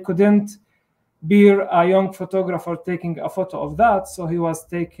 and they couldn't bear a young photographer taking a photo of that. So he was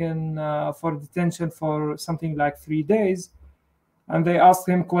taken for detention for something like 3 days. And they asked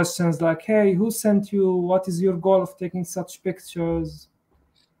him questions like, hey, who sent you? What is your goal of taking such pictures?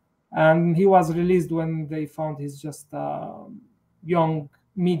 And he was released when they found he's just a young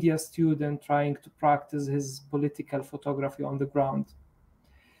media student trying to practice his political photography on the ground.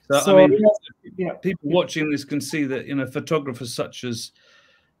 So I mean, people watching this can see that, you know, photographers such as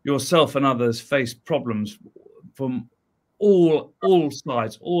yourself and others face problems from all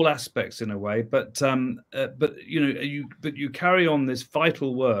sides, all aspects in a way, but you know, you carry on this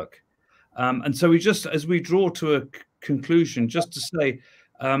vital work, and so as we draw to a conclusion, just to say,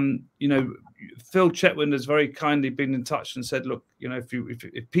 you know, Phil Chetwynd has very kindly been in touch and said, look, you know,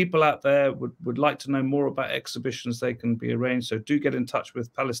 if people out there would like to know more about exhibitions, they can be arranged. So do get in touch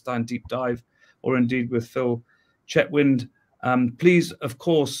with Palestine Deep Dive, or indeed with Phil Chetwynd. Please, of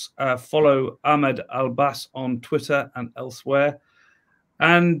course, follow Ahmad Al-Bazz on Twitter and elsewhere.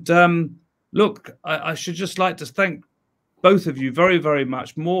 And look, I should just like to thank both of you very, very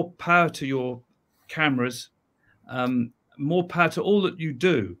much. More power to your cameras, more power to all that you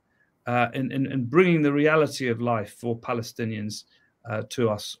do in bringing the reality of life for Palestinians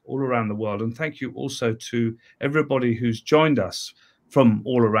to us all around the world. And thank you also to everybody who's joined us from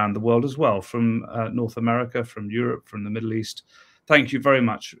all around the world as well, from North America, from Europe, from the Middle East. Thank you very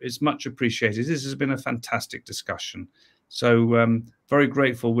much. It's much appreciated. This has been a fantastic discussion. So very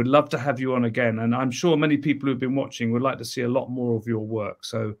grateful. We'd love to have you on again. And I'm sure many people who've been watching would like to see a lot more of your work.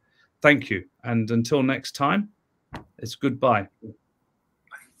 So thank you. And until next time, it's goodbye.